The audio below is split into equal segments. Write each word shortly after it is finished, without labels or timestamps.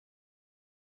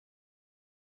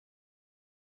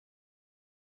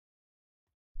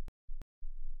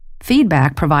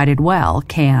Feedback provided well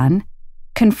can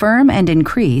confirm and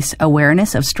increase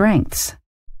awareness of strengths.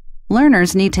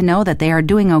 Learners need to know that they are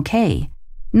doing okay.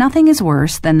 Nothing is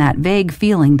worse than that vague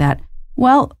feeling that,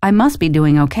 well, I must be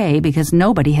doing okay because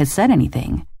nobody has said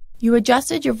anything. You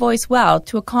adjusted your voice well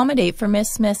to accommodate for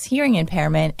Miss Smith's hearing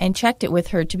impairment and checked it with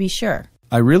her to be sure.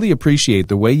 I really appreciate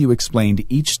the way you explained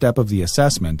each step of the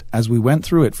assessment as we went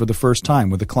through it for the first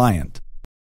time with a client.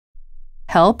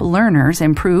 Help learners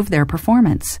improve their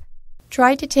performance.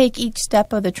 Try to take each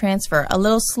step of the transfer a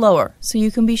little slower so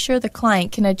you can be sure the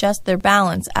client can adjust their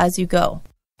balance as you go.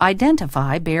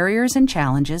 Identify barriers and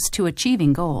challenges to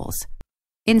achieving goals.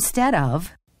 Instead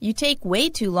of, you take way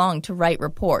too long to write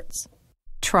reports.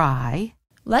 Try,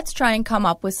 let's try and come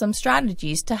up with some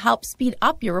strategies to help speed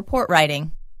up your report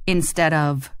writing. Instead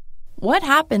of, what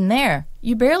happened there?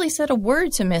 You barely said a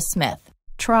word to Miss Smith.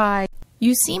 Try,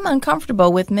 you seem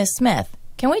uncomfortable with Miss Smith.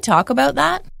 Can we talk about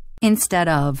that? Instead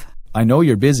of, I know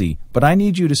you're busy, but I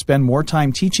need you to spend more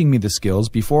time teaching me the skills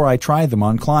before I try them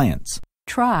on clients.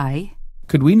 Try,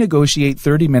 could we negotiate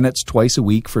 30 minutes twice a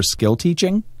week for skill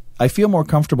teaching? I feel more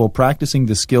comfortable practicing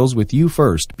the skills with you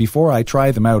first before I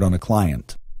try them out on a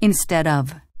client. Instead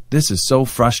of, this is so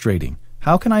frustrating.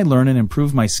 How can I learn and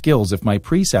improve my skills if my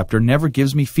preceptor never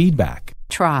gives me feedback?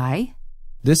 Try,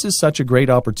 this is such a great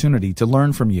opportunity to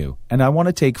learn from you, and I want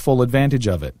to take full advantage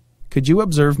of it. Could you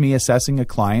observe me assessing a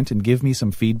client and give me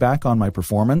some feedback on my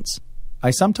performance?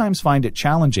 I sometimes find it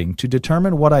challenging to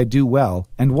determine what I do well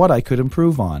and what I could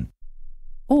improve on.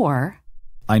 Or,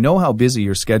 I know how busy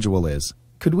your schedule is.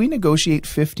 Could we negotiate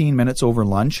 15 minutes over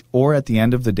lunch or at the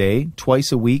end of the day,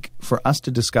 twice a week, for us to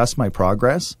discuss my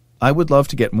progress? I would love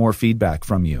to get more feedback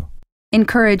from you.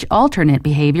 Encourage alternate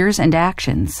behaviors and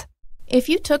actions. If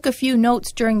you took a few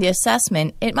notes during the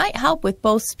assessment, it might help with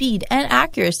both speed and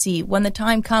accuracy when the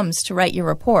time comes to write your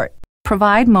report.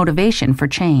 Provide motivation for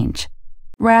change.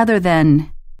 Rather than,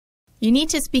 you need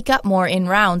to speak up more in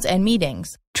rounds and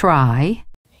meetings. Try,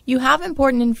 you have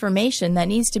important information that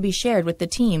needs to be shared with the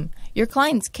team. Your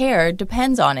client's care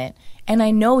depends on it, and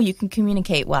I know you can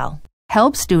communicate well.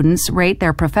 Help students rate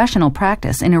their professional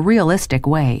practice in a realistic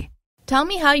way. Tell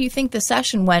me how you think the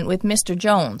session went with Mr.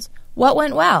 Jones. What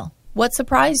went well? What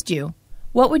surprised you?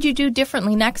 What would you do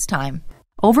differently next time?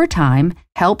 Over time,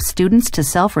 help students to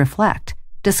self-reflect,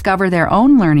 discover their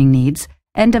own learning needs,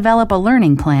 and develop a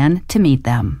learning plan to meet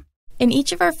them. In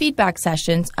each of our feedback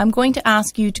sessions, I'm going to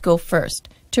ask you to go first.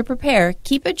 To prepare,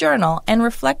 keep a journal and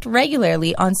reflect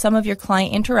regularly on some of your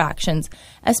client interactions,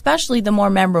 especially the more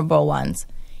memorable ones.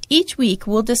 Each week,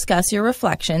 we'll discuss your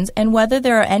reflections and whether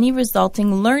there are any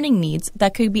resulting learning needs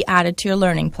that could be added to your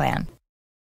learning plan.